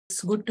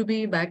It's good to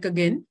be back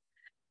again.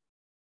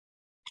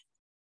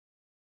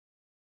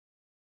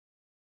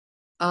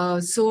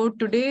 So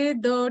today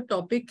the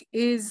topic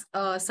is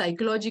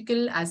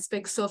psychological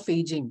aspects of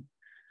aging.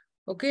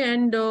 Okay,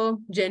 and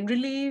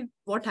generally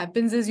what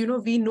happens is,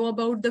 we know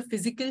about the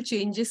physical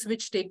changes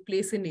which take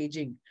place in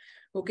aging.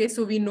 Okay,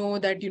 so we know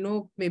that,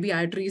 maybe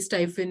arteries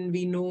stiffen,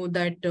 we know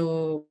that,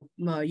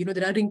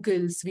 there are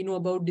wrinkles, we know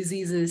about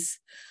diseases.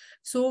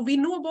 So we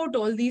know about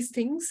all these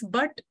things,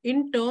 but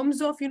in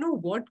terms of,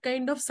 what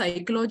kind of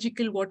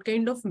psychological, what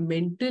kind of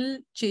mental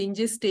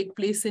changes take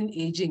place in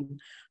aging,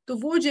 तो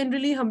वो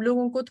generally हम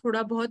लोगों को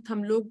थोड़ा बहुत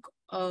हम लोग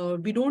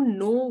we don't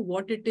know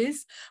what it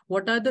is,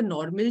 what are the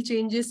normal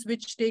changes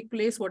which take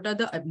place, what are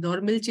the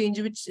abnormal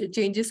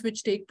changes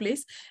which take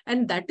place,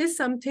 and that is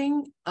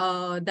something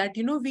that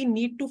we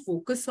need to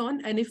focus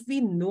on, and if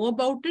we know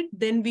about it,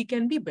 then we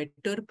can be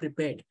better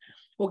prepared.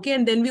 Okay,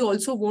 and then we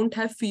also won't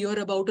have fear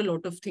about a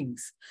lot of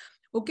things.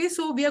 Okay,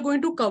 so we are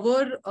going to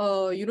cover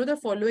the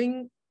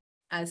following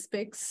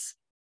aspects.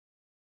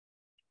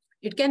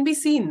 It can be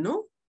seen,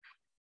 no?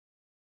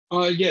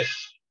 Yes.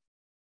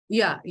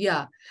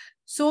 Yeah.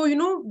 So,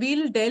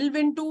 we'll delve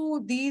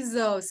into these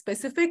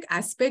specific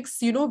aspects,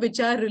 which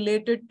are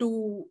related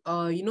to,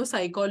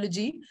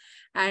 psychology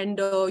and,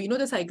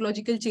 the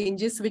psychological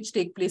changes which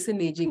take place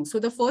in aging. So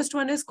the first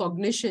one is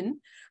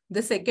cognition.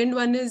 The second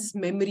one is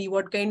memory.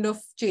 What kind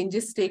of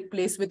changes take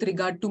place with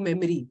regard to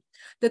memory?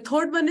 The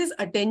third one is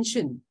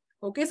attention.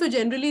 Okay, so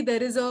generally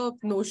there is a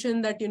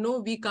notion that,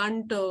 we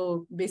can't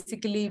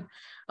basically,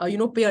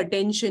 pay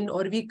attention,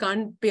 or we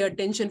can't pay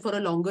attention for a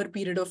longer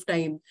period of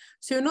time.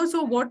 So,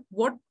 so what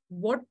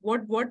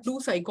do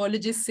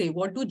psychologists say?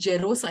 What do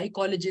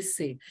geropsychologists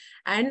say?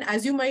 And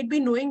as you might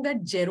be knowing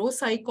that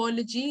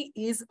geropsychology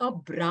is a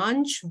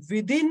branch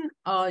within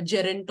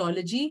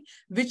gerontology,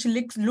 which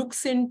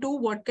looks into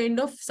what kind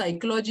of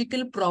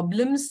psychological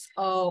problems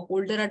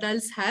older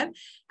adults have,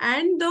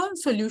 and the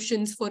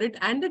solutions for it,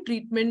 and the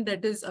treatment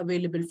that is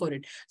available for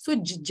it. So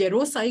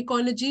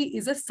geropsychology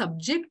is a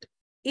subject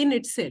in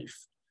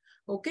itself.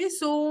 Okay,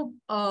 so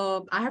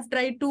I have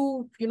tried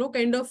to,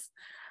 kind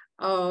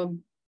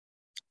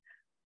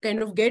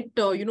of get,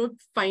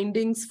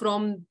 findings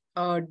from,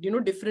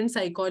 different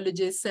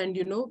psychologists, and,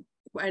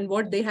 and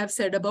what they have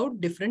said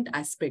about different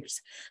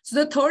aspects. So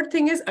the third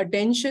thing is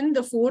attention.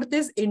 The fourth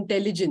is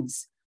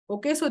intelligence.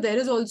 Okay, so there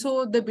is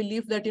also the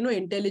belief that,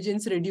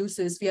 intelligence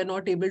reduces. We are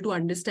not able to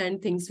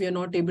understand things. We are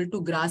not able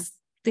to grasp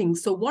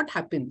things. So what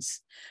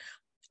happens?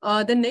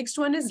 The next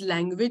one is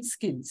language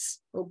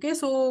skills. Okay,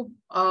 so,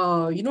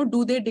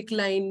 do they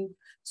decline?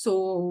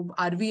 So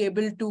are we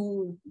able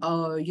to,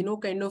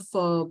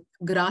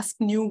 grasp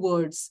new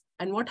words,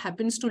 and what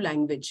happens to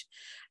language?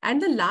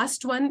 And the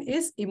last one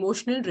is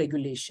emotional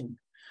regulation.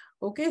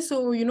 Okay,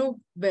 so,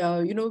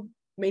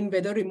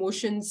 whether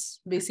emotions,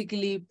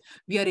 basically,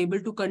 we are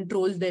able to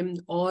control them,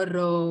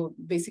 or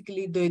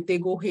basically they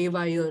go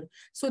haywire.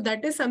 So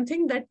that is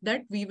something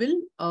that we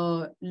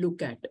will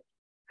look at.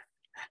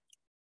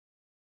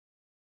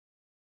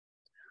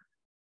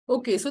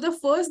 Okay, so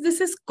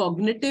this is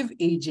cognitive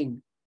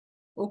aging.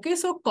 Okay,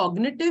 so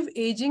cognitive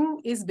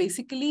aging is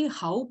basically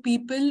how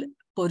people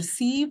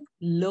perceive,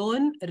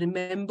 learn,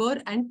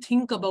 remember, and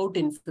think about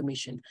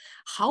information.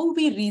 How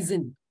we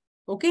reason.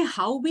 Okay,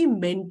 how we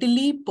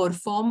mentally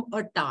perform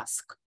a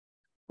task.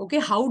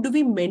 Okay, how do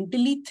we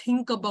mentally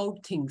think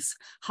about things?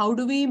 How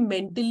do we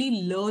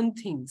mentally learn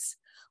things?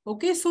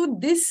 Okay, so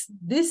this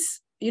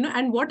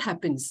and what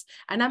happens?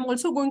 And I'm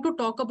also going to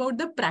talk about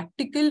the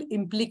practical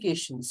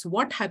implications.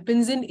 What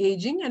happens in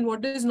aging, and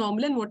what is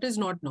normal and what is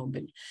not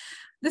normal.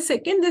 The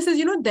second, this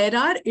is, there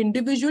are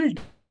individual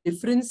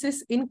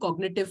differences in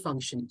cognitive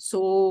function.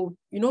 So,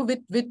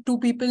 with two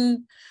people,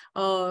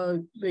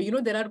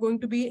 there are going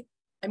to be,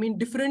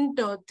 different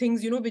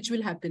things, which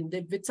will happen.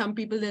 With some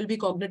people, there'll be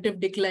cognitive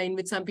decline.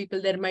 With some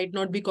people, there might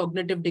not be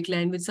cognitive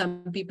decline. With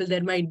some people,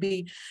 there might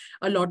be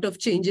a lot of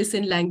changes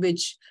in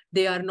language.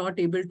 They are not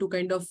able to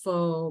kind of,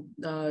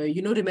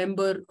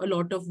 remember a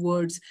lot of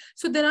words.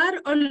 So there are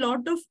a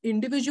lot of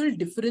individual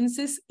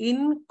differences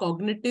in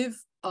cognitive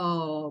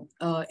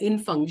in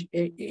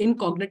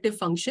cognitive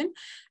function,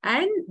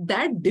 and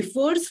that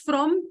differs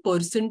from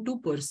person to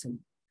person.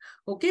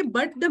 Okay,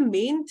 but the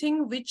main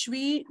thing which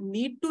we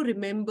need to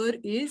remember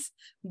is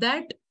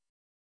that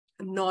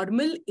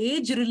normal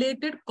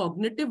age-related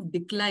cognitive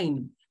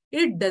decline,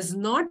 it does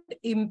not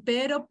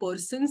impair a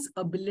person's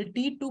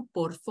ability to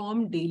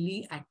perform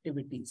daily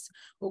activities.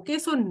 Okay,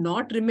 so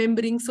not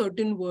remembering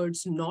certain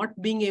words, not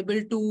being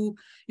able to,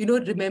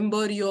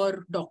 remember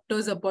your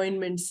doctor's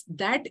appointments,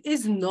 that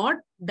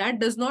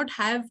does not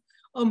have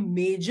a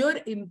major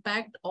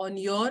impact on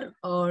your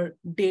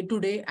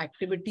day-to-day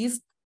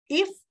activities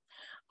if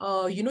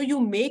you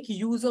make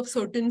use of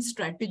certain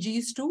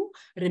strategies to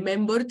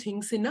remember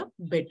things in a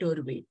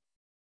better way.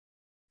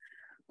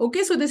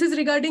 Okay, so this is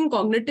regarding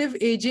cognitive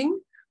aging.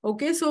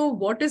 Okay, so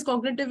what is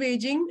cognitive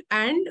aging?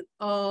 And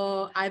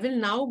I will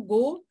now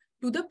go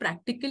to the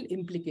practical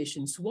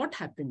implications. What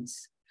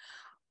happens?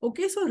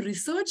 Okay, so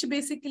research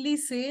basically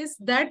says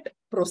that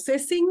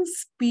processing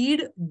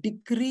speed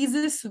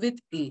decreases with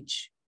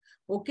age.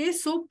 Okay,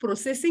 so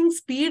processing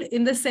speed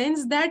in the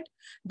sense that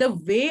the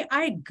way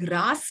I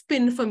grasp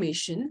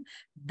information,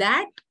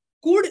 that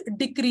could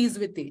decrease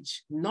with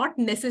age. Not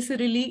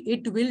necessarily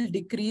it will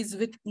decrease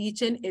with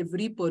each and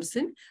every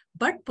person,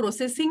 but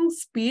processing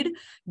speed,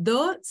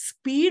 the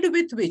speed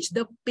with which,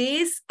 the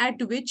pace at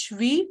which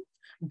we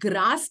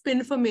grasp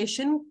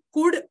information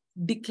could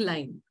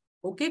decline.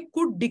 Okay,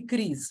 could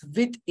decrease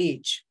with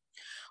age.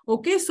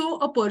 Okay, so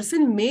a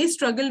person may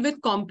struggle with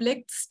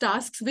complex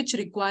tasks which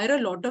require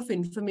a lot of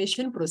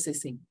information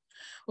processing.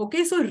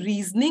 Okay, so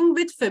reasoning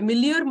with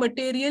familiar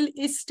material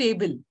is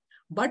stable,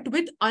 but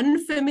with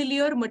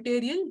unfamiliar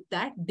material,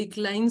 that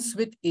declines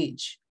with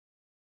age.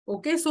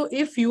 Okay, so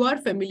if you are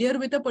familiar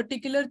with a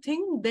particular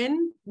thing,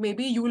 then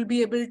maybe you will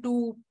be able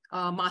to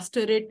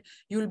master it,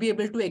 you will be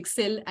able to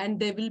excel, and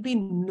there will be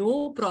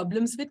no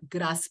problems with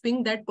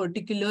grasping that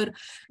particular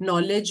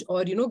knowledge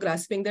or,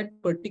 grasping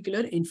that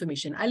particular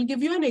information. I'll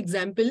give you an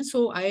example.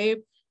 So I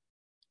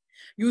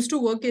used to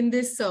work in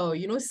this,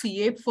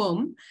 CA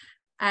firm,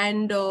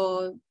 and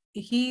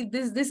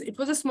it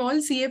was a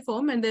small CA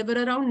firm, and there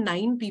were around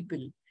 9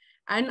 people.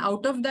 And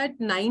out of that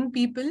 9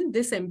 people,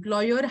 this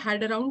employer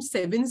had around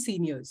 7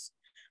 seniors.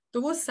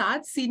 So वो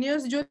 7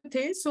 seniors जो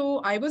थे, so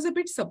I was a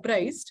bit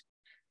surprised.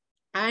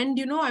 And,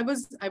 I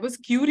was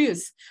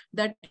curious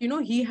that,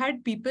 he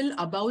had people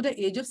above the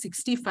age of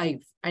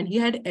 65 and he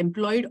had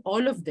employed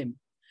all of them.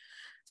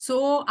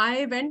 So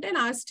I went and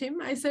asked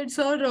him, I said,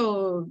 sir,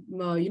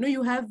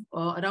 you have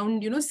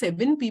around,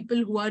 7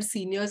 people who are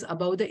seniors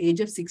above the age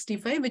of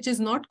 65, which is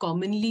not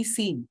commonly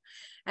seen.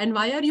 And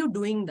why are you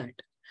doing that?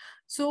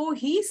 So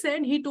he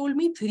told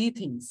me 3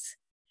 things.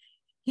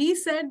 He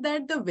said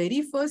that the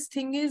very first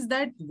thing is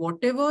that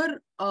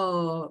whatever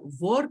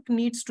work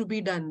needs to be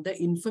done, the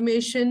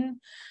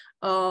information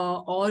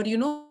or,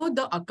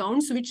 the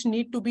accounts which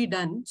need to be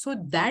done, so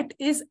that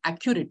is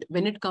accurate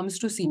when it comes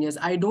to seniors.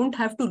 I don't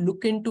have to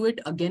look into it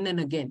again and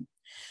again.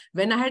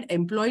 When I had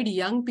employed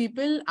young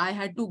people, I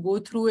had to go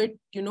through it,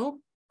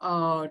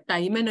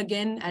 time and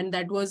again, and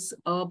that was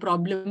a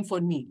problem for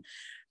me.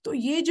 तो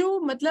ये जो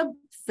मतलब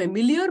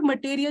familiar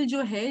material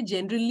जो है,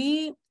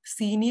 generally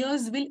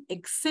seniors will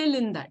excel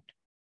in that,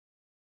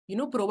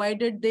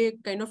 provided they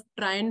kind of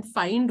try and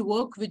find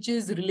work which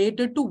is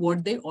related to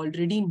what they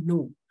already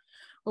know.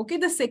 Okay,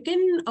 the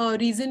second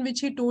reason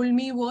which he told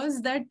me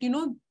was that,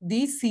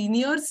 these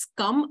seniors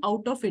come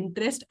out of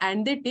interest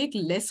and they take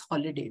less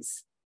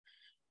holidays.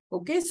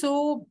 Okay,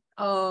 so,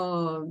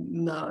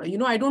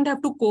 I don't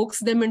have to coax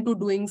them into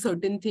doing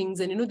certain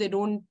things, and, they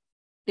don't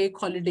take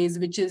holidays,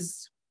 which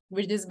is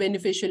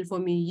beneficial for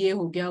me. Ye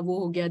ho gaya, wo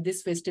ho gaya,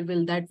 this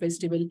festival, that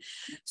festival.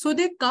 So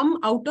they come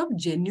out of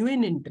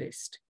genuine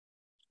interest.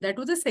 That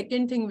was the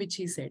second thing which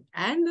he said.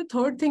 And the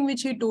third thing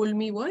which he told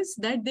me was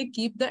that they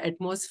keep the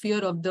atmosphere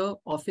of the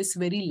office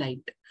very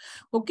light.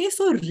 Okay,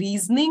 so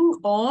reasoning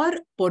or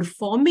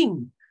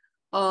performing,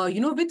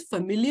 with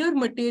familiar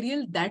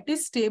material, that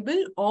is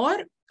stable,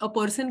 or a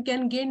person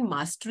can gain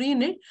mastery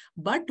in it,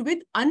 but with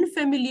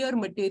unfamiliar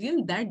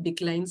material, that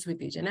declines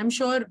with age. And I'm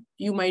sure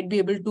you might be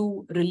able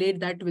to relate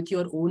that with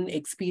your own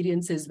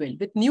experience as well.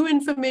 With new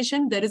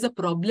information, there is a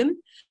problem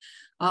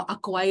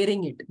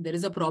acquiring it. There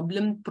is a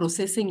problem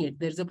processing it.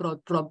 There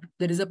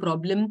is a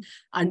problem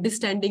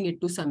understanding it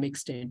to some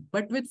extent.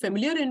 But with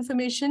familiar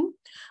information,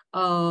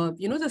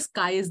 the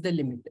sky is the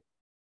limit.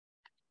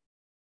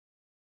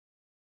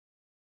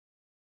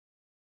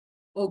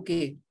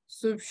 Okay,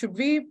 so should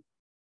we...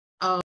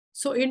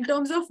 So in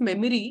terms of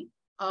memory,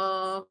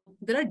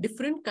 there are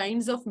different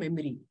kinds of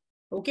memory.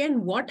 Okay,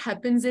 and what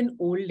happens in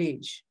old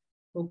age?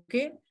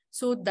 Okay,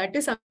 so that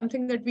is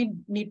something that we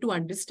need to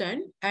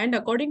understand. And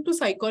according to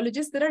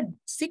psychologists, there are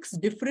 6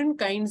 different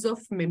kinds of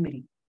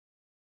memory.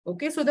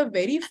 Okay, so the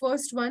very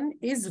first one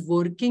is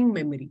working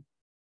memory.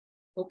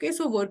 Okay,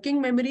 so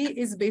working memory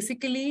is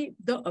basically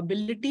the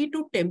ability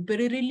to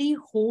temporarily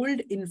hold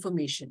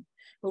information.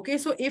 Okay,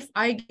 so if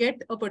I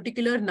get a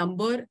particular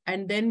number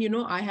and then,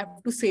 I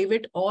have to save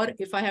it, or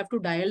if I have to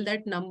dial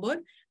that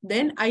number,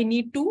 then I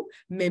need to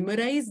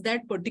memorize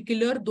that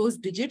those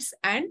digits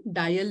and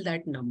dial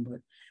that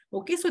number.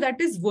 Okay, so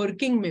that is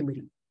working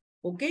memory.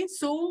 Okay,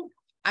 so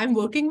I'm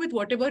working with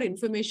whatever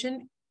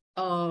information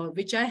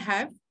which I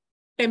have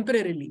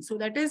temporarily. So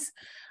that is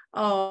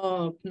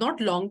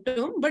not long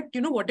term, but,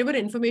 whatever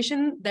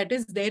information that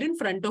is there in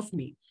front of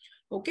me.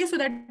 Okay, so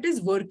that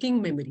is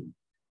working memory.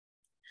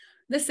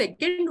 The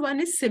second one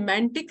is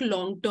semantic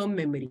long-term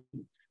memory.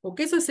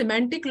 Okay, so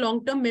semantic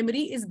long-term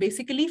memory is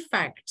basically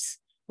facts,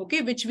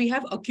 okay, which we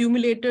have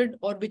accumulated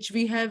or which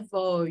we have,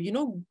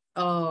 gained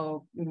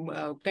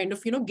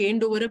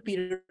over a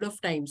period of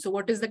time. So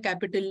what is the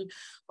capital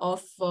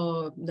of,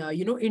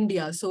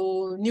 India?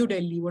 So New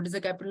Delhi. What is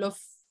the capital of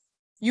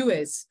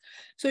US?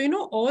 So,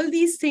 all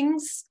these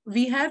things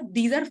we have,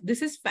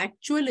 this is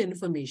factual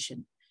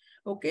information.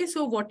 Okay,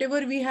 so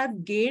whatever we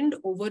have gained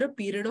over a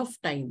period of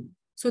time.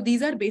 So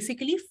these are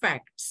basically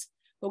facts.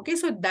 Okay,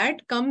 so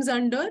that comes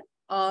under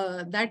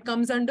that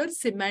comes under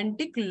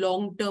semantic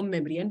long-term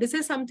memory. And this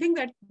is something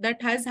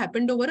that has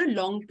happened over a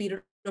long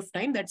period of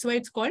time. That's why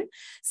it's called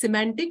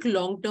semantic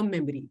long-term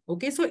memory.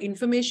 Okay, so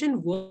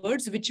information,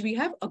 words which we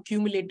have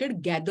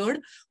accumulated, gathered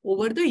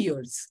over the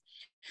years.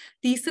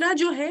 तीसरा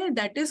जो है,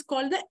 that is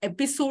called the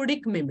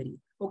episodic memory.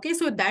 Okay,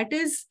 so that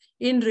is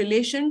in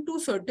relation to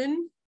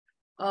certain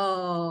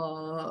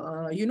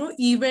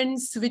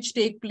events which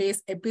take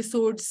place,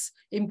 episodes,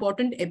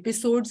 important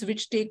episodes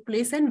which take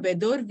place, and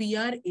whether we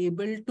are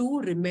able to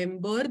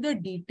remember the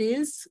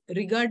details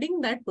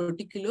regarding that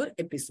particular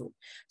episode.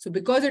 So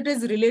because it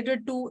is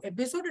related to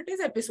episode, it is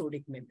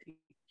episodic memory.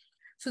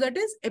 So that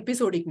is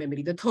episodic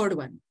memory, the third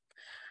one.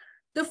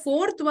 The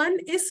fourth one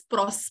is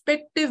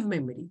prospective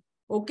memory.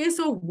 Okay,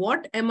 so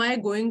what am I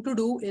going to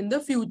do in the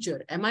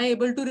future? Am I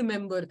able to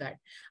remember that?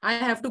 I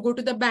have to go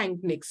to the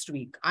bank next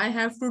week. I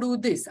have to do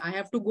this. I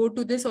have to go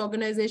to this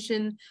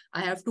organization.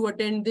 I have to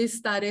attend this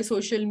TAARE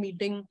social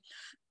meeting.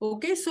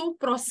 Okay, so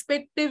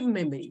prospective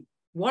memory.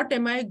 What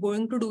am I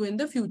going to do in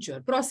the future?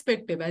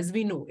 Prospective, as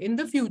we know, in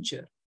the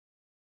future.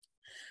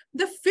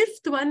 The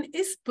fifth one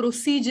is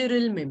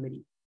procedural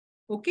memory.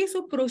 Okay,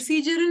 so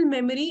procedural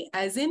memory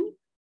as in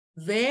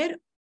where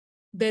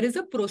there is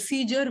a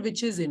procedure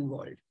which is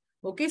involved.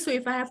 Okay, so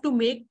if I have to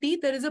make tea,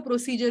 there is a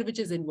procedure which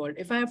is involved.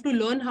 If I have to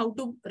learn how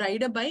to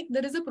ride a bike,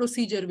 there is a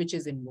procedure which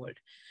is involved.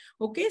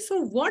 Okay,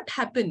 so what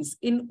happens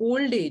in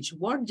old age?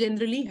 What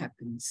generally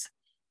happens?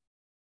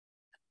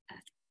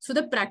 So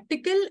the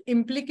practical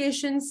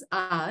implications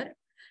are,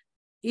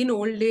 in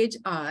old age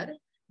are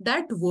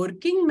that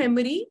working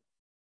memory,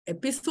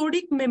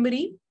 episodic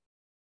memory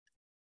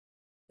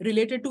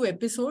related to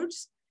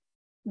episodes,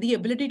 the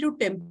ability to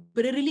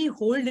temporarily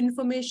hold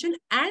information,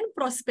 and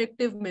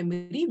prospective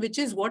memory, which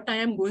is what I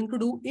am going to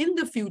do in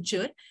the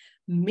future,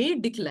 may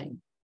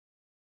decline.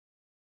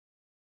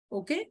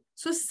 Okay,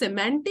 so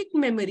semantic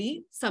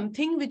memory,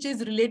 something which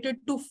is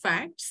related to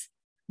facts,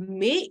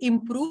 may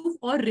improve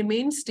or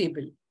remain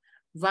stable.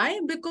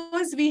 Why?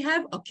 Because we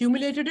have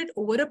accumulated it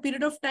over a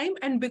period of time,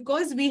 and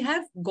because we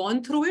have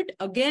gone through it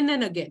again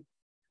and again.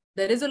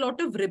 There is a lot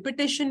of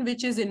repetition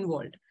which is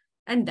involved.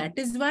 And that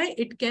is why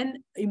it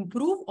can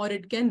improve or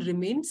it can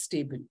remain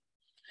stable.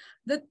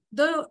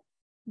 The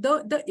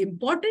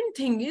important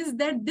thing is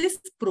that this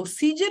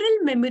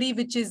procedural memory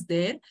which is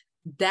there,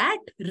 that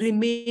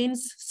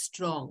remains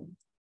strong.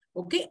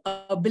 Okay,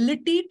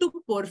 ability to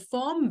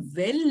perform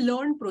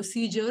well-learned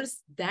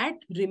procedures, that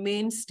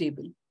remains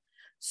stable.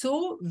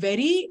 So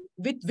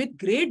with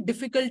great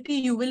difficulty,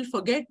 you will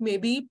forget.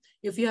 Maybe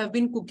if you have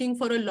been cooking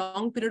for a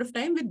long period of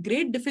time, with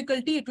great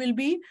difficulty, it will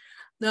be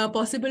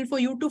possible for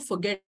you to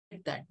forget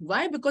that.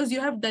 Why? Because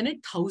you have done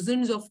it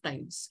thousands of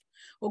times.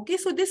 Okay,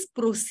 so this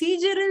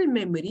procedural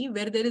memory,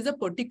 where there is a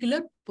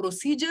particular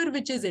procedure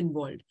which is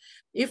involved.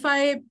 If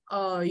I,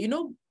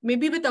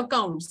 maybe with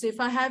accounts, if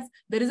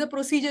there is a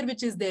procedure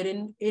which is there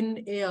in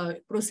a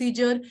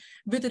procedure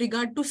with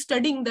regard to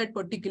studying that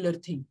particular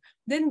thing,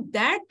 then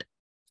that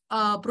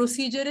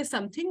procedure is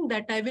something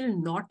that I will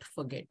not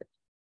forget.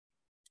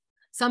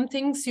 Some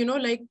things,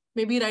 like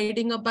maybe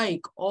riding a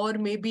bike, or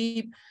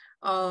maybe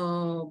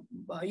how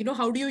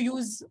do you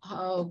use,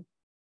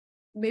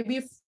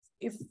 maybe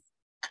if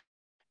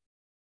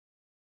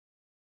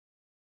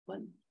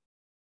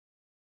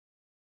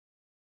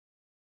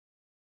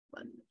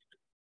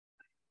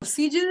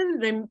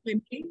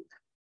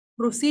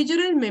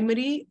procedural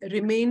memory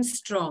remains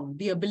strong.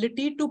 The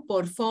ability to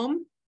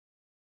perform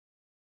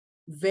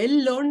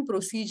well-learned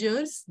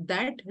procedures,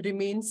 that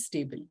remains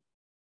stable.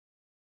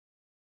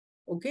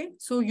 Okay,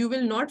 so you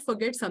will not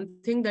forget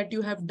something that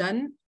you have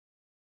done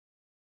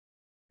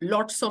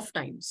lots of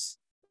times.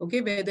 Okay,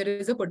 where there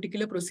is a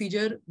particular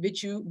procedure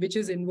which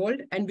is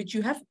involved and which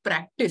you have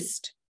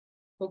practiced.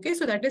 Okay,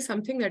 so that is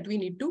something that we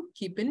need to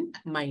keep in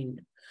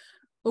mind.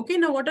 Okay,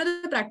 now what are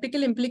the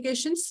practical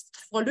implications?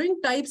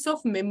 Following types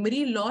of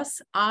memory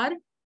loss are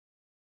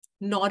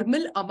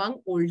normal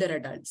among older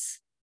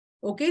adults.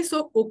 Okay,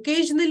 so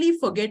occasionally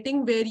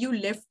forgetting where you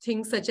left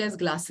things such as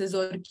glasses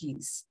or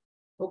keys.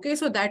 Okay,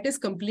 so that is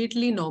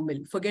completely normal.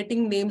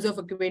 Forgetting names of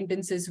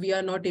acquaintances, we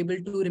are not able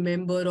to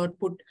remember or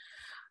put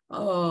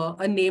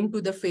a name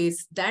to the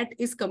face. That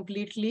is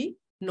completely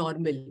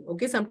normal.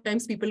 Okay,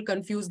 sometimes people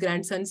confuse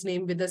grandson's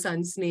name with the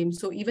son's name.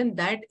 So even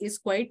that is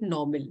quite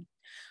normal.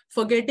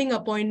 Forgetting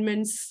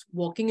appointments,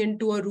 walking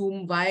into a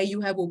room, why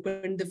you have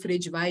opened the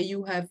fridge, why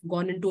you have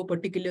gone into a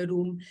particular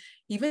room,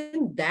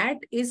 even that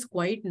is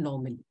quite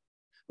normal.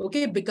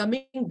 Okay,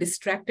 becoming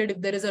distracted if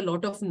there is a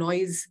lot of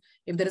noise,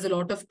 if there is a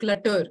lot of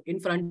clutter in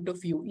front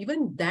of you,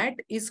 even that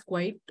is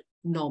quite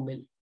normal.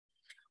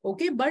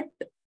 Okay, but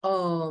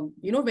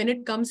when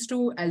it comes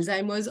to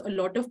Alzheimer's, a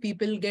lot of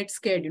people get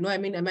scared,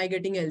 am I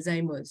getting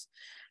Alzheimer's?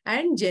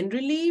 And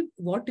generally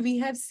what we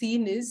have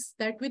seen is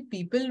that with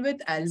people with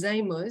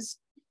Alzheimer's,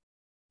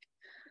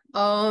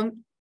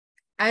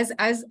 as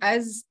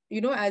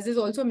is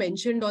also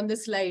mentioned on the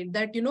slide,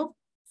 that,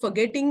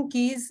 forgetting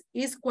keys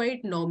is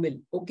quite normal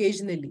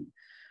occasionally.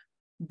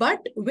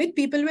 But with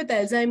people with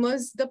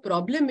Alzheimer's, the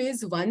problem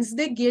is once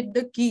they get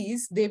the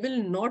keys, they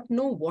will not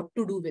know what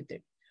to do with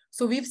it.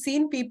 So we've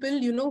seen people,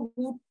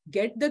 who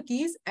get the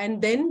keys and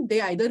then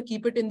they either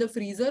keep it in the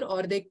freezer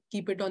or they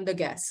keep it on the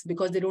gas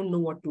because they don't know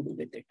what to do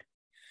with it.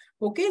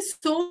 Okay,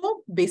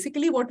 so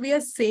basically what we are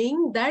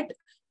saying that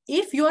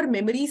if your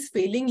memory is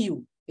failing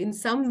you in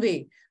some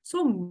way,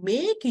 so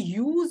make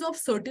use of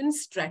certain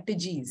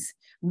strategies,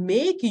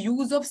 make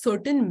use of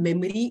certain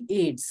memory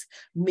aids,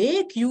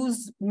 make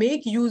use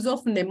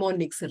of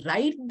mnemonics,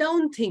 write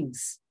down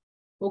things.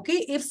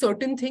 Okay, if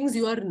certain things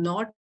you are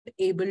not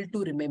able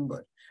to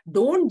remember,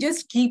 don't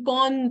just keep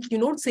on,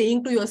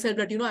 saying to yourself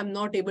that, I'm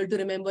not able to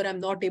remember, I'm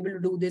not able to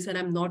do this, and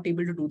I'm not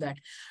able to do that.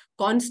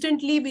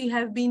 Constantly, we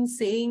have been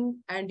saying,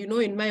 and,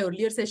 in my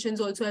earlier sessions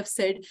also I've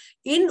said,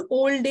 in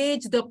old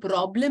age, the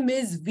problem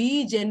is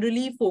we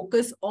generally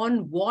focus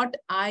on what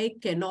I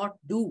cannot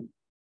do.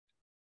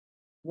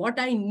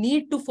 What I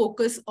need to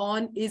focus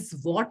on is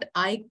what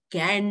I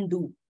can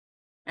do.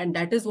 And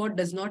that is what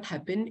does not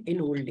happen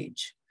in old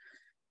age.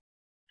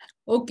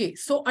 Okay,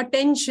 so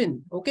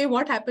attention. Okay,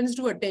 what happens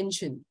to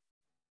attention?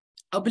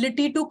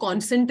 Ability to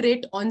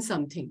concentrate on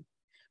something.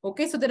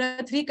 Okay, so there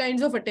are three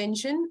kinds of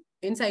attention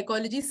in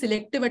psychology: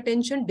 selective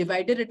attention,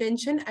 divided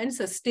attention, and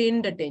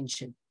sustained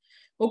attention.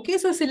 Okay,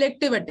 so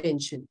selective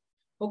attention.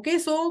 Okay,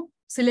 so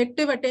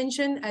selective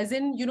attention as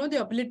in, the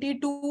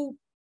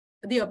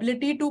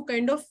ability to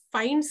kind of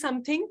find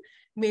something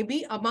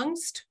maybe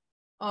amongst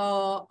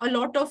a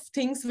lot of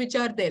things which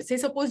are there. Say,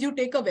 suppose you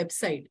take a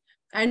website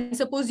and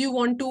suppose you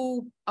want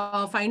to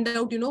find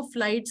out,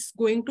 flights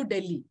going to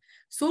Delhi.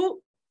 So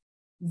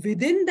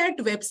within that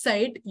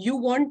website, you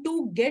want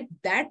to get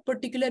that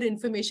particular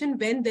information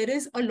when there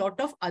is a lot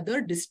of other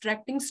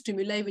distracting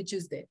stimuli which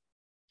is there.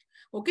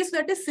 Okay, so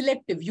that is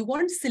selective. You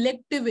want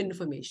selective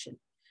information.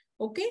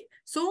 Okay,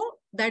 so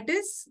that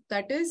is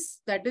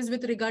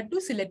with regard to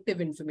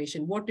selective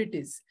information, what it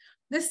is.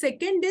 The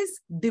second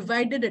is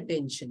divided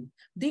attention,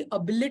 the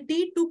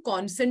ability to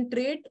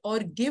concentrate or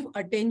give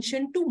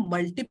attention to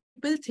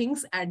multiple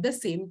things at the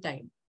same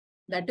time.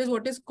 That is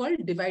what is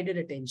called divided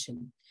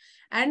attention.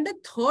 And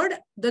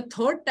the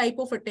third type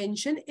of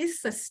attention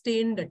is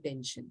sustained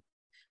attention,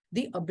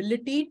 the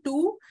ability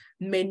to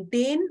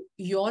maintain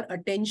your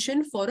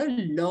attention for a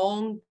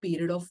long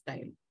period of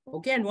time.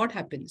 Okay, and what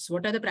happens?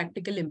 What are the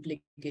practical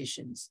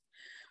implications?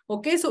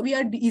 Okay, so we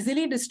are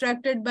easily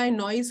distracted by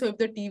noise. So if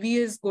the TV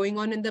is going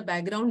on in the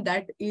background,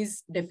 that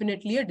is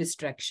definitely a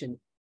distraction.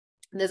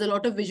 There's a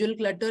lot of visual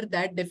clutter,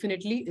 that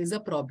definitely is a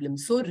problem.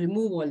 So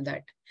remove all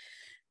that.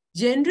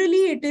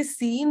 Generally, it is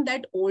seen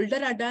that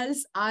older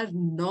adults are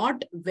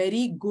not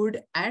very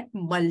good at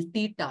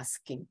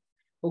multitasking.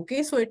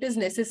 Okay, so it is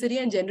necessary,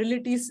 and generally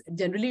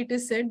it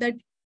is said that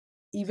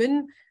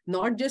even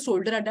not just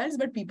older adults,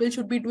 but people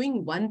should be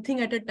doing one thing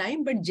at a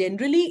time. But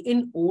generally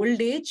in old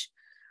age,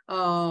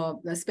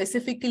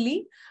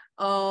 specifically,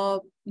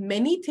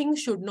 many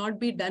things should not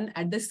be done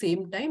at the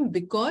same time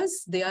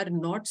because they are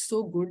not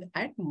so good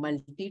at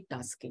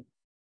multitasking.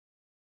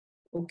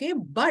 Okay,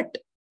 but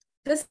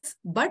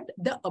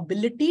the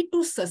ability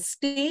to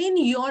sustain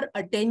your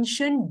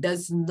attention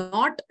does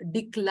not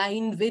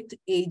decline with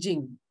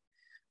aging.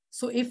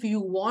 So if you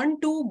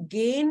want to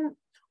gain,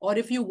 or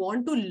if you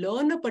want to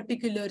learn a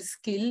particular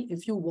skill,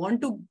 if you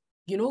want to,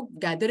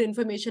 gather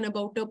information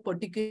about a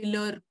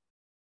particular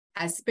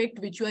aspect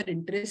which you are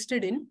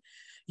interested in,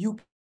 you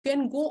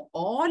can go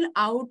all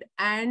out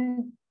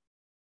and,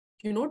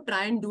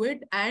 try and do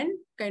it and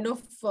kind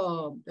of,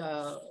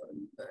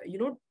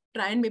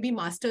 try and maybe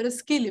master a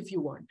skill if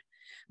you want,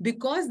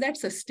 because that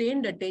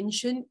sustained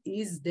attention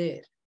is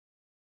there.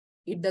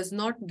 It does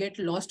not get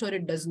lost or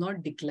it does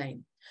not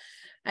decline.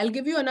 I'll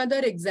give you another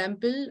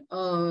example.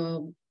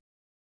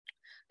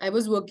 I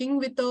was working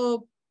with a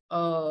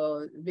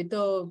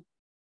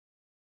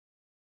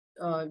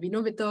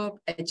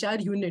HR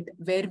unit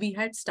where we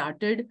had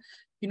started,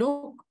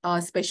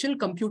 special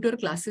computer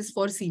classes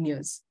for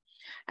seniors.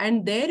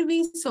 And there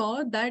we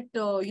saw that,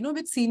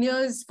 with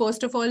seniors,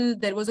 first of all,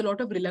 there was a lot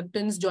of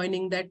reluctance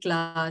joining that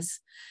class.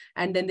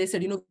 And then they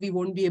said, we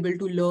won't be able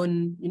to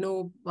learn,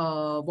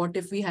 what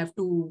if we have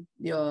to,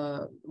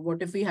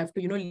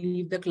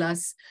 leave the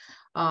class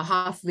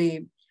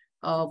halfway?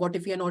 What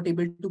if we are not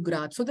able to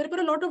grasp? So there were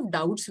a lot of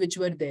doubts which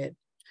were there.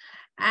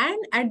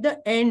 And at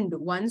the end,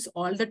 once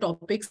all the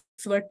topics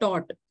were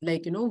taught,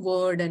 like,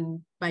 Word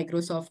and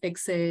Microsoft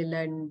Excel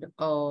and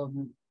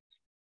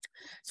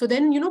so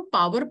then,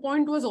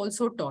 PowerPoint was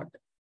also taught.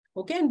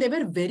 Okay, and they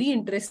were very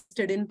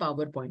interested in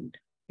PowerPoint.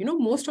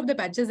 Most of the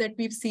batches that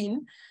we've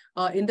seen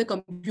in the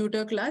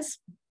computer class,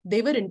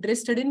 they were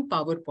interested in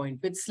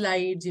PowerPoint with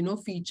slides,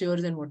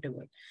 features and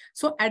whatever.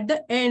 So at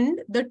the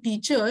end, the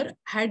teacher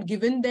had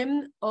given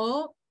them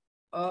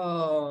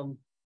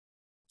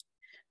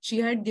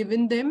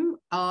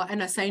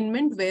an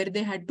assignment where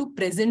they had to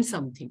present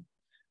something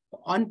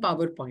on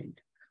PowerPoint.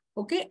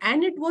 Okay,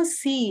 and it was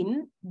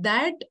seen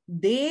that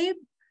they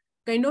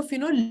kind of,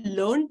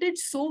 learned it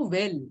so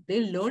well.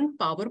 They learned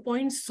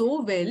PowerPoint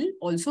so well,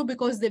 also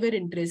because they were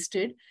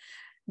interested,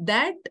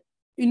 that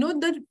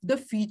the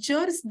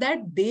features that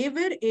they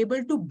were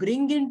able to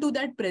bring into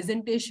that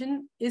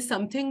presentation is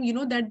something,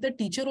 that the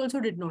teacher also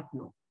did not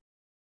know.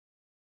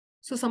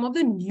 So some of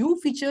the new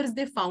features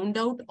they found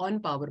out on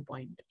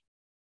PowerPoint.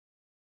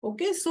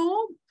 Okay,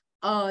 so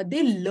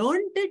they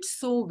learned it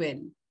so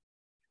well.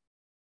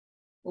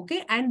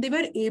 Okay, and they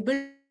were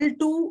able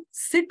to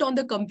sit on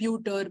the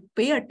computer,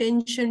 pay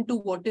attention to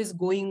what is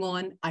going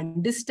on,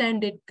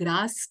 understand it,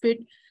 grasp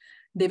it.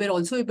 They were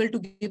also able to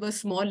give a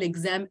small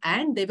exam,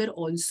 and they were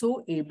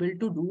also able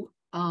to do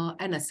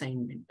an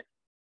assignment.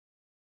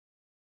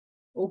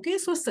 Okay,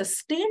 so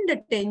sustained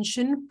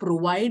attention,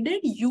 provided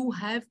you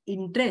have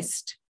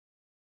interest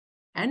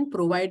and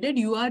provided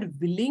you are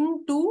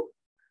willing to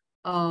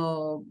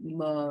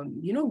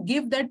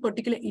give that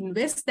particular,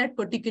 invest that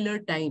particular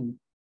time.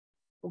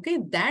 Okay,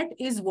 that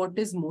is what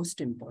is most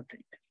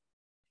important.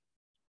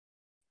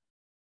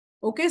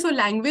 Okay, so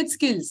language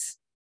skills,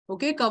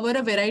 okay, cover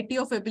a variety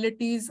of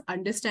abilities,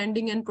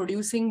 understanding and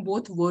producing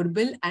both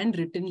verbal and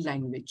written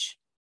language.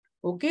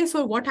 Okay,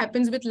 so what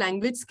happens with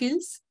language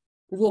skills?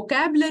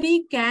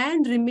 Vocabulary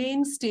can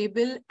remain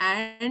stable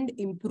and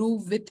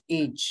improve with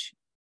age.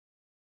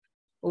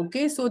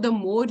 Okay, so the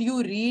more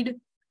you read,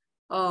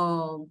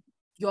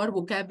 your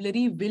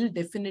vocabulary will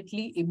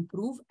definitely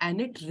improve,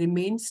 and it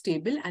remains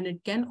stable, and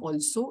it can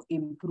also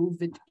improve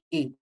with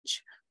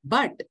age.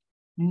 But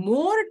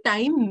more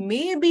time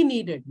may be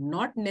needed,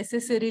 not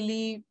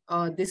necessarily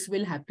this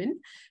will happen,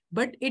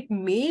 but it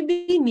may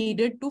be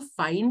needed to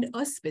find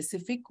a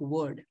specific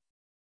word.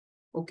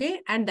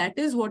 Okay, and that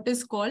is what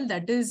is called,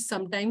 that is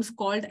sometimes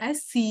called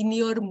as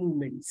senior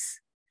movements.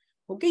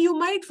 Okay, you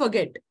might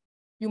forget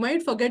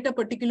a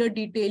particular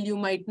detail, you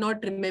might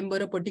not remember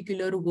a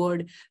particular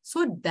word.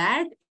 So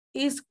that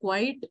is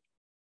quite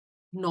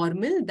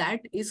normal, that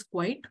is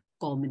quite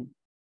common.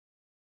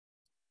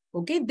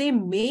 Okay, they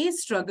may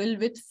struggle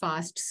with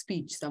fast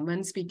speech.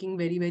 Someone speaking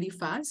very, very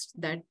fast,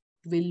 that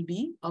will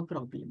be a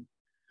problem.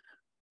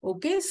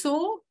 Okay,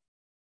 so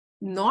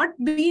not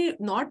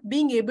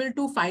being able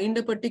to find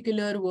a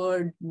particular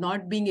word,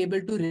 not being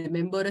able to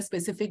remember a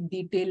specific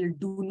detail,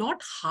 do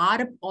not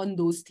harp on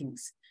those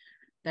things.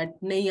 That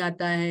nahi aata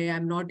hai,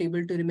 I'm not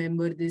able to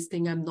remember this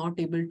thing, I'm not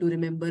able to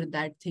remember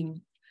that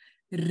thing.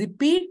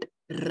 Repeat,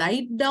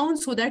 write down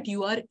so that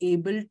you are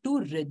able to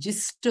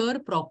register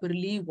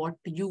properly what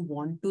you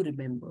want to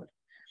remember.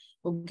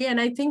 Okay, and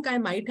I think I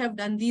might have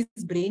done these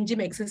brain gym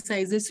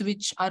exercises,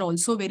 which are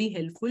also very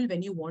helpful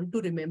when you want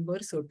to remember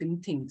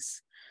certain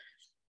things.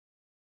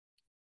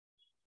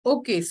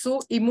 Okay,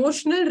 so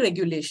emotional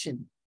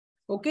regulation.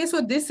 Okay,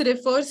 so this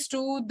refers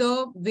to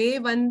the way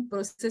one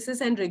processes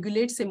and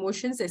regulates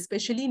emotions,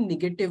 especially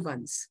negative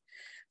ones.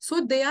 So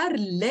they are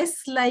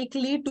less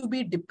likely to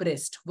be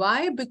depressed.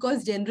 Why?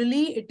 Because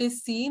generally it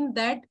is seen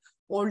that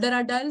older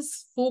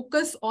adults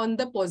focus on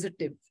the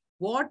positive.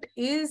 What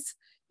is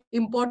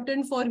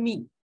important for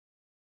me?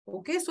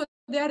 Okay, so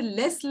they are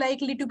less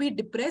likely to be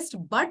depressed,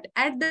 but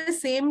at the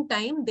same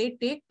time, they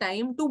take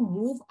time to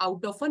move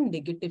out of a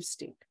negative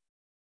state.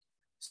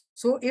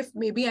 So if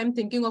maybe I'm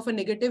thinking of a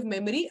negative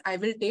memory, I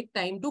will take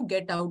time to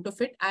get out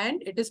of it,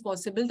 and it is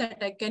possible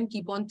that I can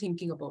keep on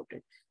thinking about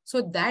it.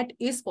 So that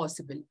is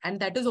possible. And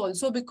that is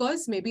also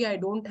because maybe I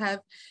don't have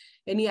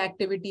any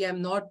activity,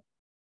 I'm not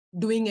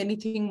doing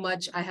anything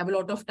much, I have a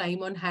lot of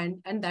time on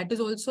hand. And that is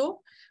also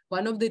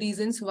one of the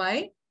reasons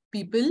why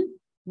people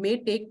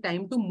may take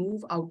time to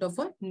move out of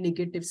a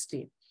negative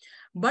state.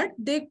 But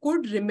they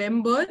could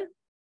remember,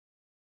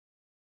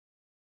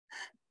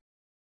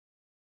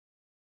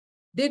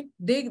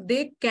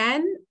 they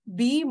can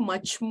be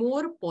much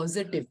more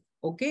positive.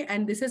 Okay,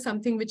 and this is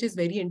something which is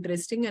very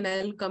interesting, and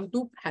I'll come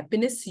to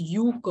happiness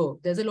U curve.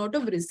 There's a lot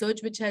of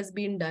research which has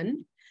been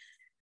done,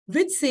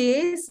 which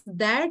says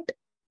that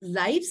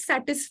life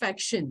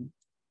satisfaction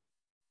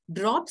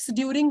drops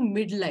during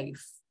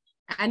midlife,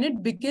 and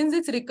it begins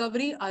its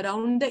recovery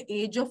around the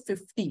age of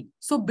 50.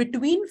 So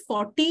between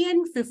 40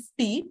 and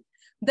 50,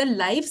 the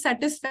life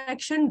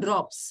satisfaction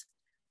drops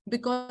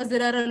because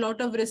there are a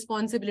lot of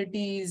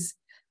responsibilities,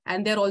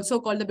 and they're also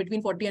called, the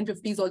between 40 and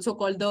 50 is also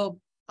called the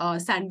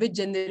sandwich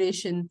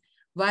generation.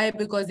 Why?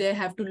 Because they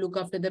have to look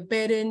after the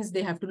parents,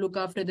 they have to look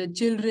after the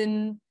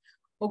children.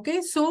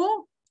 Okay,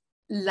 so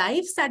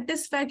life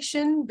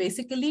satisfaction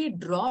basically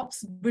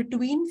drops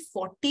between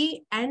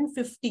 40 and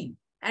 50.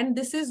 And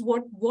this is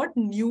what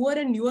newer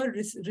and newer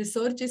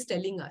research is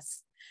telling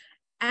us.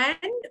 And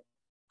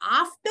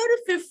after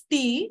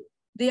 50,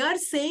 they are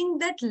saying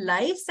that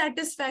life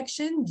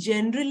satisfaction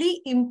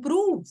generally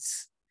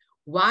improves.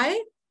 Why?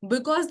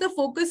 Because the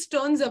focus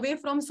turns away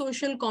from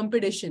social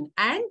competition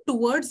and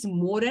towards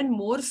more and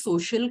more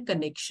social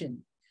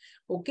connection.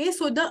 Okay,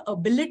 so the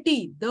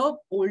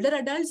older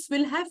adults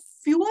will have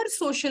fewer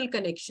social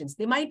connections.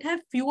 They might have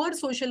fewer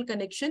social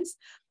connections,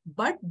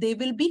 but they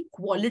will be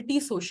quality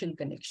social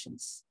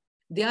connections.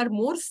 They are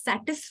more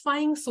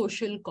satisfying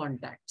social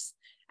contacts.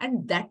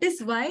 And that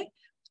is why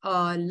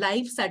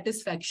life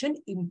satisfaction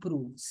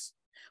improves.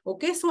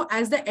 Okay, so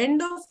as the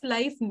end of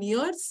life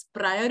nears,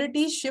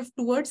 priorities shift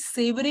towards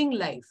savoring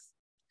life.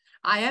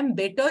 I am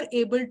better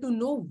able to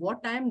know what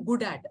I am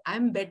good at. I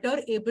am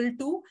better able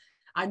to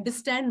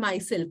understand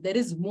myself. There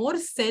is more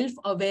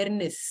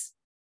self-awareness.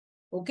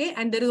 Okay.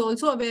 And there is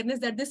also awareness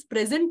that this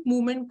present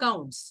moment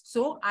counts.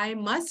 So I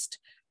must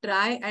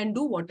try and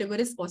do whatever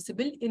is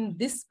possible in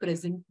this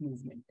present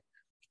movement.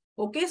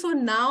 Okay. So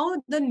now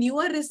the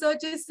newer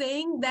research is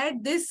saying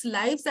that this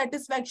life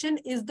satisfaction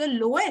is the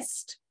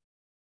lowest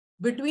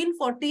between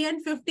 40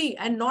 and 50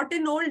 and not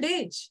in old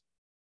age.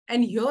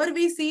 And here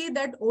we see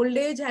that old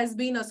age has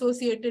been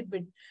associated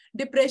with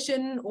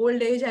depression,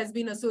 old age has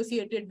been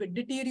associated with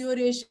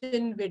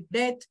deterioration, with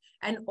death,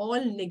 and all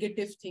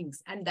negative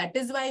things. And that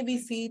is why we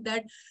see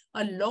that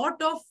there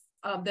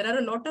are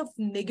a lot of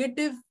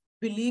negative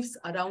beliefs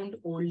around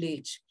old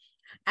age.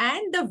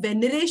 And the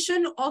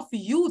veneration of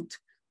youth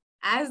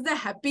as the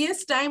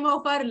happiest time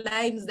of our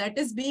lives, that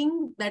is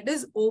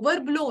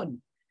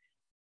overblown.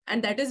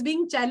 And that is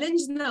being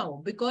challenged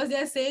now because they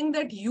are saying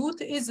that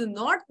youth is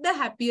not the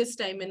happiest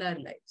time in our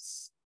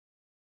lives.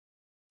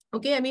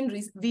 Okay, I mean,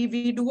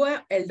 we do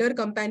an elder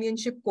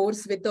companionship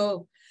course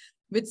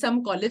with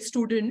some college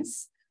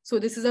students. So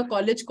this is a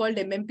college called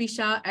MMP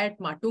Shah at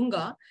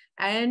Matunga,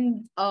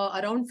 and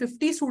around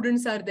 50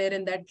 students are there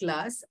in that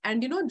class.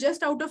 And,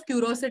 just out of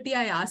curiosity,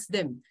 I asked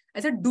them,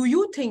 I said, do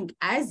you think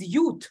as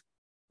youth,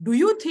 do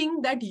you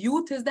think that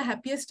youth is the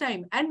happiest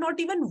time? And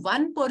not even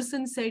one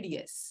person said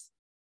yes.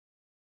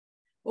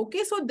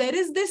 Okay, so there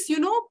is this, this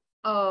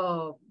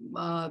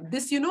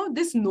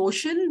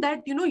notion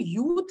that,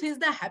 youth is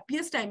the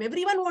happiest time.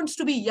 Everyone wants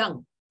to be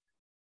young.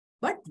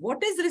 But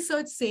what is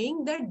research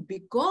saying? That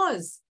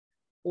because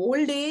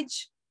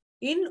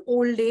in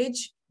old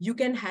age, you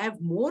can have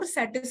more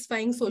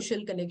satisfying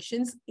social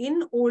connections.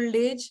 In old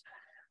age,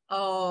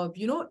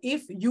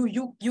 if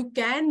you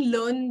can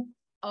learn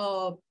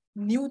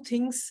new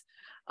things,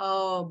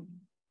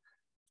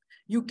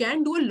 you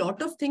can do a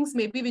lot of things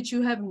maybe which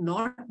you have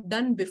not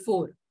done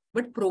before,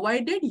 but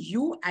provided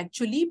you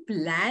actually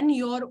plan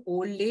your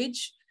old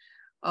age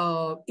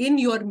in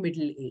your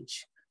middle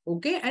age.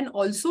 Okay. And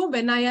also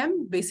when I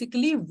am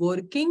basically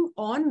working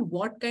on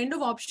what kind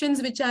of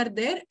options which are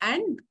there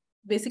and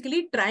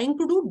basically trying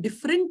to do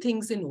different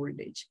things in old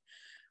age.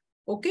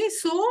 Okay.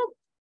 So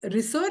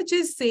research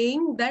is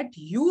saying that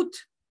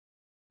youth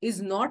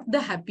is not the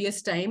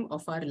happiest time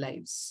of our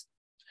lives.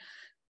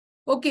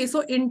 Okay, so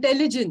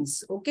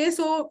intelligence. Okay,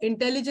 so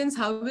intelligence,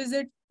 how is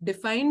it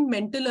defined?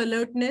 Mental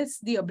alertness,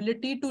 the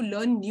ability to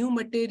learn new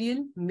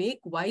material, make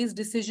wise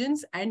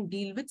decisions, and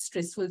deal with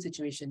stressful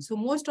situations. So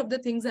most of the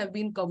things have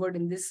been covered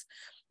in this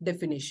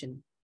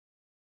definition.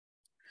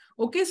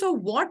 Okay, so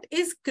what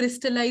is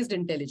crystallized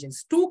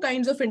intelligence? Two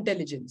kinds of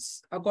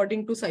intelligence,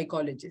 according to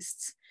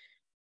psychologists.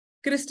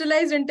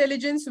 Crystallized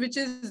intelligence, which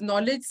is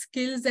knowledge,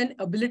 skills, and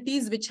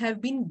abilities which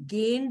have been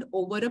gained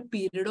over a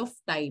period of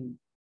time.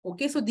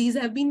 Okay, so these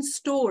have been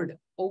stored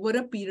over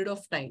a period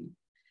of time.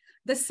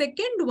 The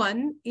second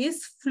one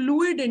is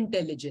fluid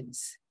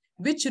intelligence,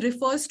 which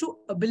refers to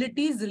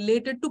abilities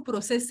related to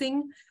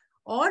processing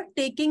or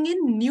taking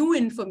in new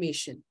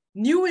information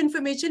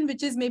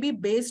which is maybe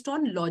based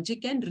on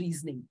logic and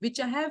reasoning,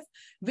 which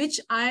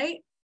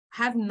I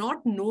have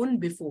not known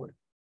before.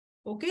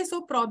 Okay,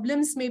 so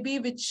problems maybe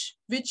which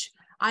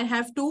I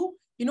have to,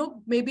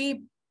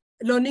 maybe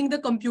learning the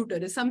computer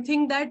is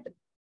something that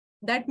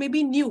may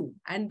be new,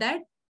 and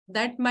that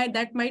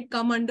might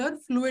come under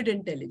fluid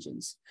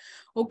intelligence.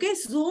 Okay,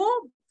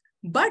 so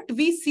but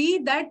we see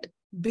that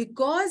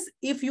because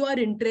if you are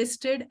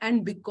interested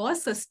and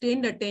because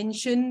sustained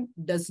attention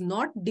does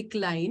not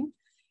decline,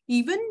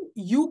 even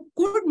you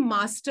could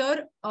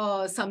master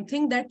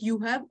something that you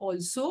have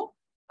also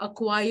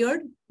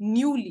acquired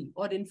newly,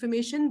 or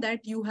information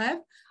that you have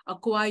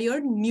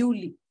acquired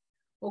newly.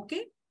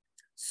 Okay,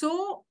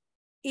 so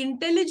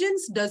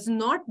intelligence does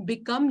not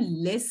become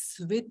less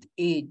with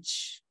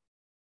age.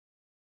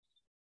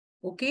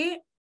 Okay,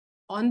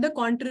 on the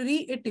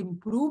contrary, it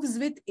improves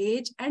with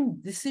age,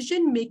 and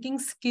decision-making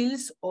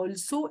skills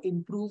also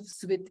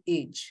improves with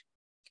age.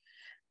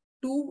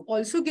 To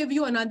also give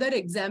you another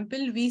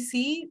example, we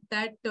see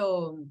that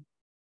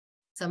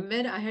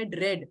somewhere I had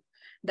read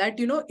that,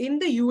 in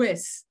the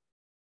US,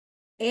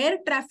 air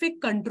traffic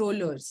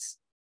controllers,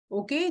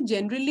 okay,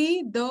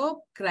 generally the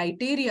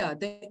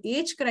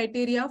age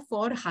criteria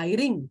for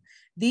hiring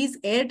these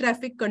air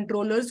traffic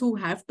controllers who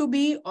have to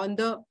be on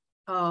the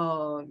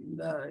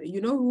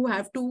who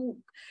have to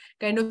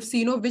kind of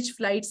see, which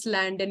flights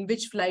land and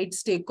which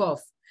flights take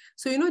off.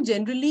 So,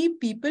 generally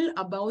people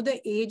above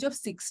the age of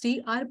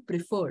 60 are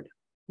preferred.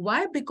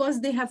 Why?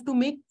 Because they have to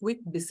make quick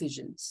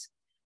decisions.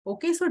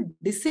 Okay, so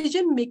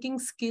decision-making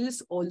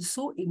skills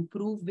also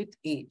improve with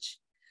age.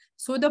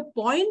 So the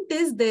point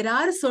is, there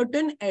are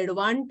certain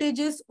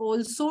advantages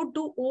also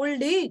to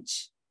old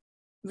age,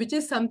 which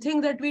is something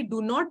that we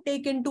do not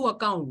take into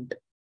account,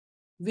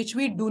 which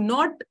we do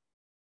not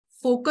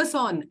focus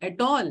on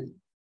at all.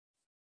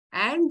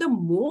 And the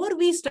more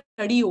we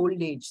study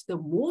old age, the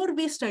more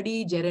we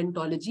study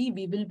gerontology,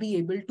 we will be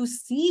able to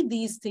see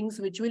these things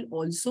which will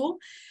also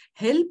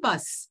help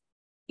us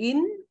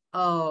in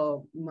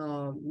in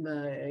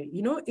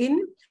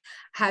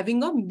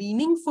having a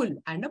meaningful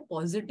and a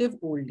positive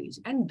old age.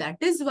 And that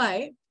is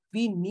why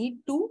we need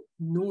to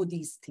know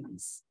these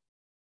things.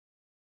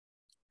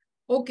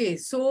 Okay,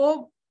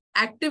 so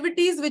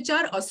activities which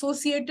are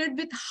associated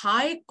with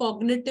high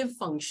cognitive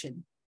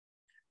function.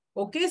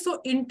 Okay, so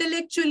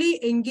intellectually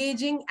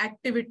engaging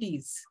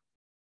activities,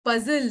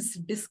 puzzles,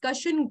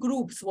 discussion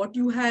groups, what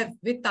you have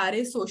with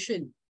TAARE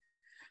Social.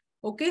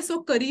 Okay,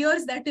 so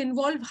careers that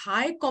involve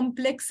high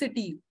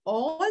complexity,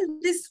 all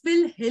this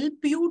will help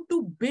you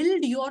to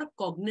build your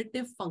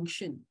cognitive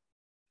function.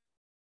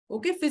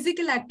 Okay,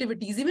 physical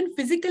activities, even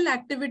physical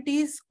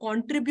activities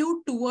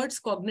contribute towards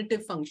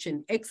cognitive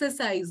function.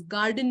 Exercise,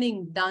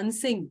 gardening,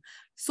 dancing,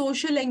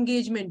 social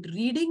engagement,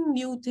 reading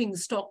new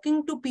things,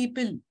 talking to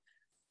people,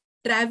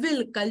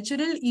 travel,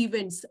 cultural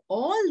events,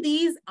 all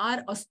these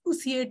are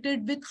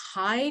associated with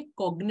high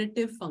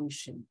cognitive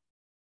function.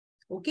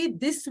 Okay,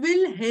 this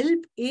will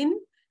help in,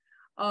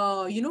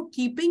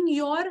 keeping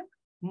your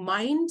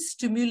mind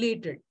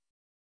stimulated.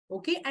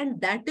 Okay, and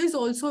that is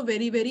also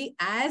very, very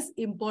as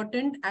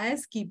important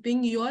as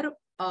keeping your,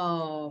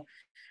 body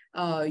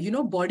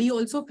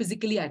also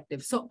physically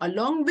active. So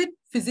along with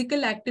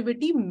physical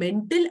activity,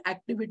 mental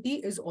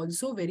activity is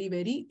also very,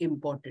 very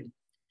important.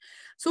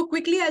 So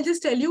quickly, I'll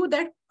just tell you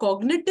that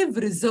cognitive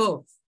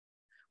reserve.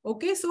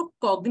 Okay, so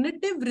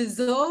cognitive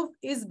reserve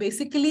is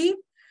basically,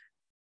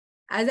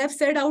 as I've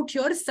said out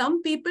here,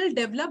 some people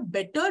develop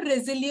better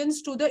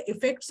resilience to the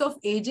effects of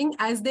aging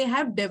as they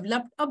have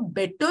developed a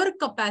better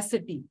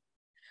capacity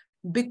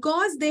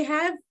because they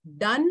have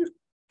done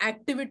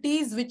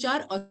activities which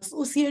are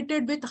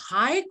associated with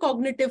high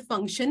cognitive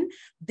function.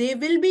 They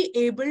will be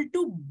able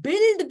to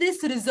build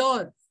this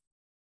reserve.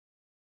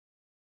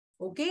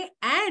 Okay,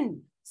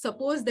 and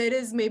suppose there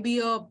is maybe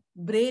a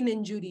brain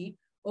injury.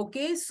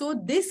 Okay, so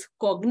this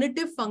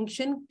cognitive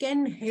function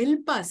can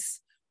help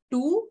us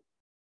to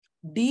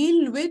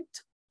deal with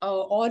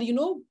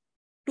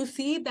to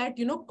see that,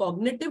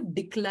 cognitive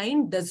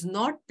decline does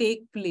not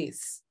take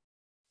place.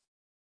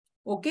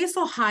 Okay,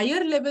 so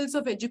higher levels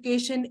of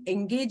education,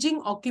 engaging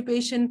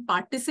occupation,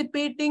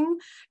 participating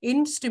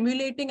in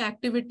stimulating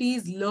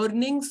activities,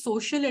 learning,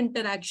 social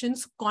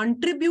interactions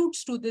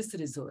contributes to this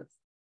reserve.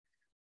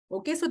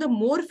 Okay, so the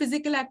more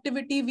physical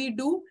activity we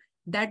do,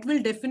 that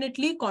will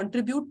definitely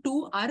contribute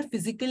to our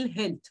physical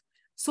health.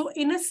 So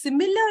in a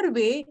similar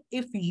way,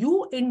 if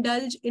you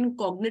indulge in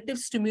cognitive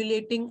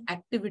stimulating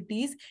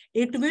activities,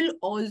 it will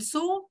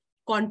also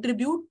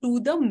contribute to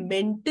the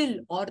mental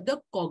or the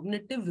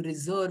cognitive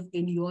reserve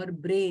in your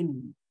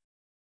brain.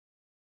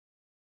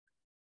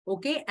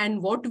 Okay,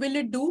 and what will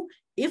it do?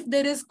 If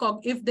there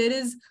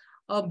is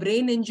a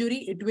brain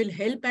injury, it will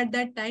help at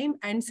that time.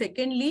 And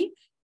secondly,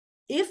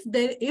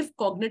 if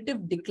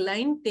cognitive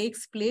decline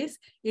takes place,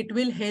 it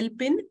will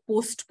help in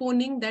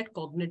postponing that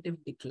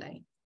cognitive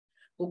decline.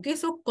 Okay,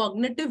 so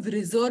cognitive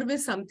reserve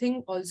is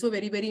something also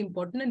very, very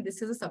important, and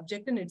this is a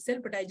subject in itself,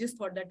 but I just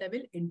thought that I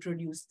will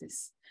introduce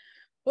this.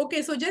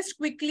 Okay, so just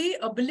quickly,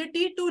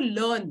 ability to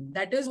learn,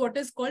 that is what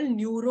is called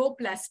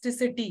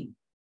neuroplasticity.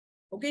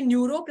 Okay,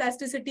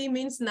 neuroplasticity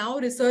means now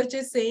research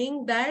is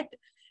saying that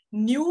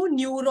new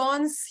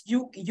neurons,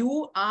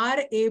 you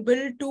are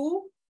able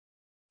to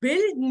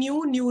build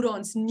new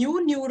neurons.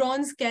 New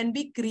neurons can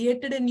be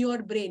created in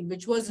your brain,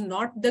 which was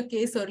not the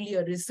case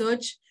earlier.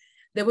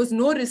 There was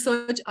no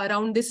research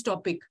around this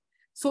topic.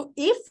 So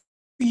if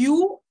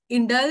you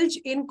indulge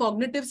in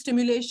cognitive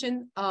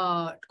stimulating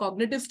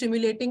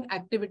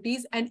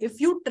activities, and if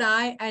you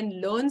try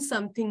and learn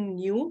something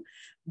new,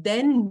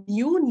 then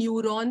new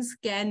neurons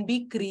can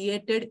be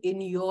created in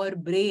your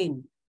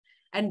brain,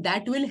 and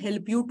that will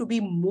help you to be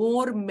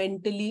more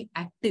mentally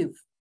active.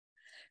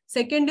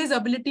 Second is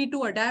ability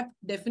to adapt.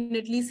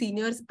 Definitely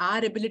seniors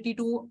are able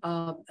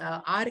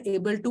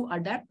to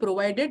adapt,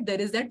 provided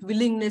there is that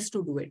willingness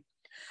to do it.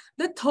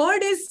 The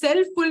third is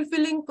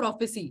self-fulfilling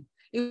prophecy.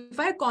 If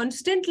I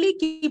constantly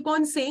keep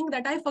on saying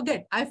that I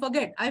forget,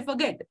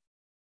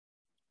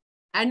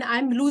 and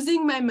I'm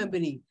losing my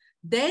memory,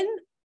 then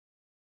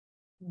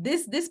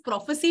this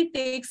prophecy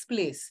takes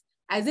place.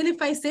 As in,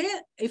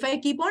 if I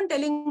keep on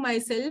telling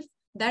myself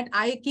that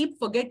I keep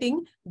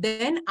forgetting,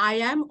 then I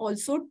am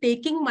also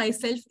taking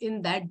myself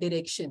in that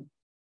direction.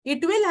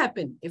 It will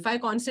happen. If I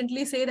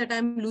constantly say that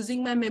I'm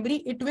losing my memory,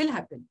 it will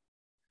happen.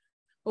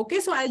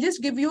 Okay, so I'll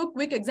just give you a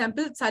quick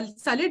example.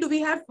 Saleh, do we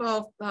have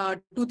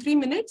 2-3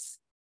 minutes?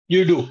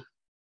 You do.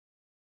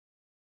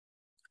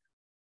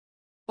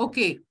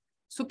 Okay,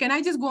 so can I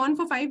just go on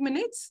for 5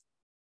 minutes?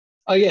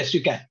 Yes,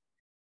 you can.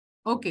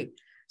 Okay.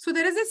 So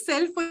there is a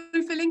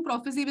self-fulfilling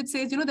prophecy which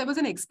says, there was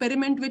an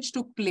experiment which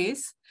took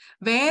place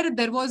where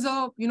there was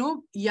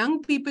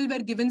young people were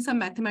given some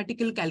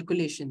mathematical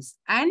calculations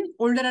and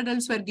older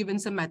adults were given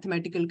some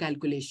mathematical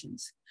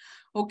calculations.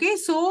 Okay,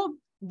 so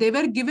they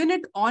were given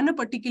it on a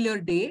particular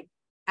day,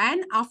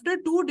 and after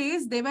 2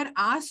 days, they were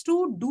asked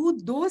to do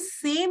those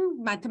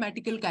same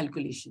mathematical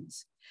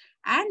calculations.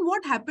 And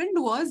what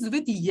happened was,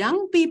 with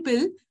young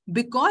people,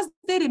 because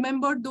they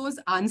remembered those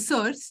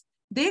answers,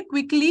 they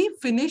quickly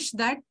finished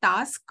that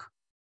task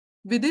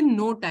within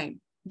no time.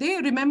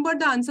 They remembered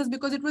the answers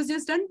because it was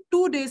just done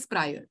 2 days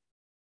prior.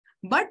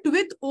 But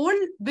with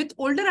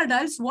older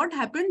adults, what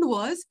happened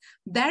was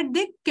that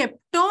they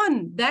kept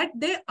on, that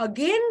they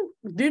again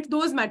did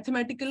those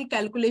mathematical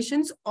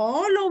calculations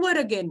all over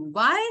again.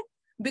 Why?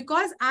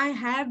 Because I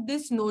have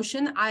this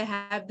notion, I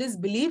have this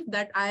belief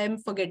that I am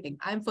forgetting.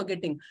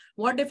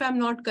 What if I'm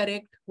not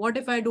correct? What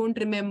if I don't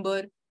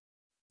remember?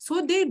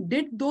 So they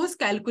did those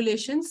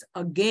calculations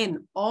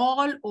again,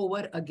 all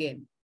over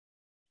again.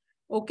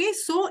 Okay,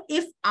 so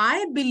if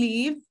I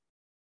believe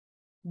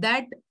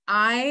that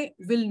I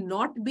will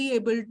not be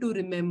able to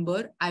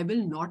remember, I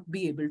will not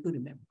be able to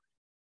remember.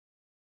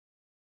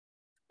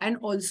 And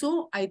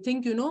also, I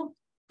think,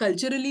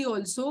 culturally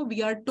also,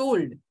 we are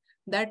told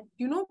that,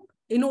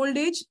 in old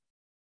age,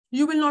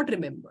 you will not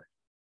remember.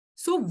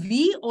 So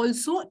we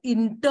also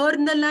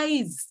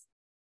internalize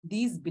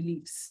these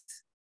beliefs.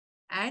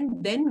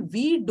 And then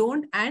we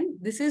don't, and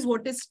this is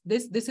what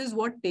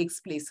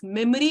takes place,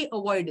 memory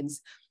avoidance.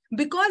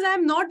 Because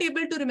I'm not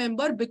able to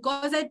remember,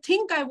 because I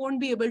think I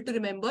won't be able to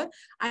remember,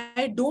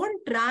 I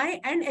don't try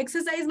and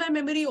exercise my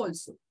memory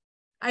also.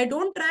 I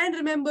don't try and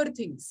remember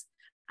things.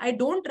 I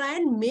don't try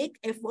and make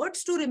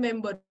efforts to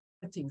remember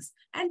things.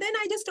 And then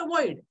I just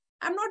avoid.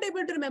 I'm not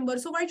able to remember.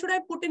 So why should I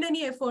put in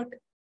any effort?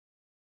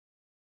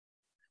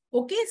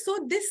 Okay,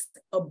 so this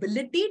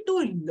ability to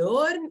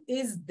learn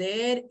is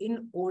there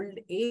in old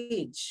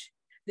age.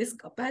 This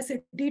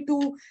capacity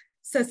to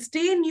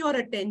sustain your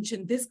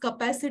attention, this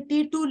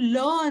capacity to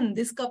learn,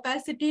 this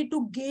capacity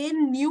to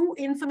gain new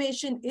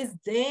information is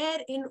there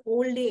in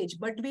old age,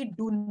 but we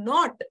do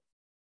not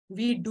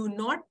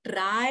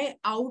try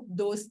out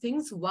those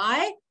things.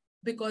 Why?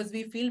 Because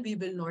we feel we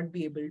will not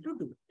be able to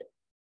do it.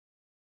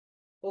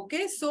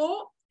 Okay,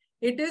 so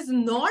it is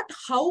not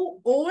how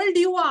old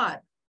you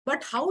are,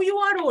 but how you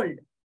are old.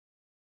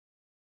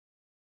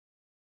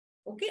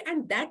 Okay,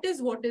 and that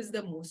is what is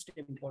the most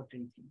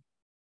important thing.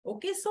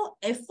 Okay, so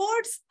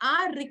efforts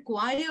are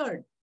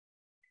required,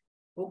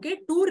 okay,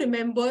 to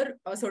remember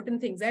certain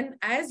things. And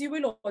as you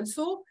will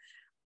also,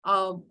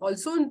 all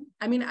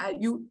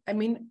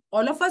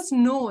of us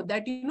know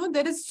that,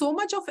 there is so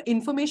much of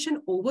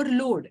information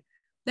overload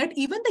that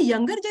even the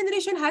younger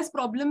generation has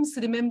problems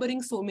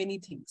remembering so many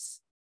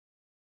things.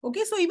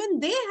 Okay, so even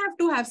they have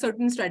to have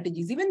certain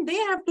strategies, even they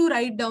have to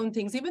write down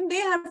things, even they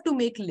have to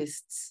make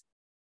lists.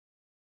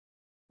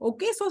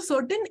 Okay, so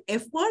certain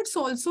efforts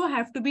also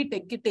have to be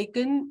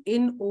taken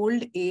in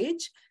old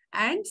age.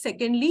 And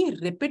secondly,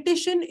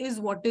 repetition is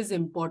what is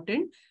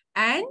important,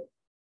 and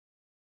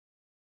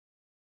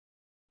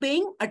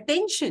paying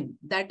attention.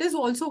 That is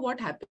also what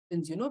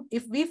happens.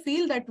 If we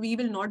feel that we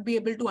will not be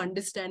able to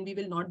understand, we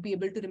will not be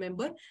able to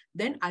remember,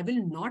 then I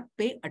will not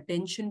pay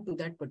attention to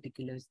that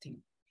particular thing.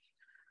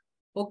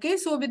 Okay,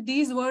 so with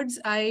these words,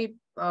 I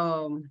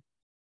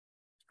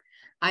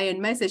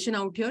end my session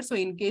out here. So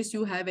in case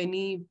you have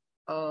any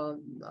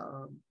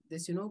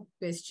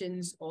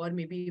questions, or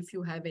maybe if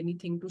you have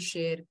anything to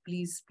share,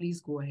 please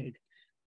go ahead.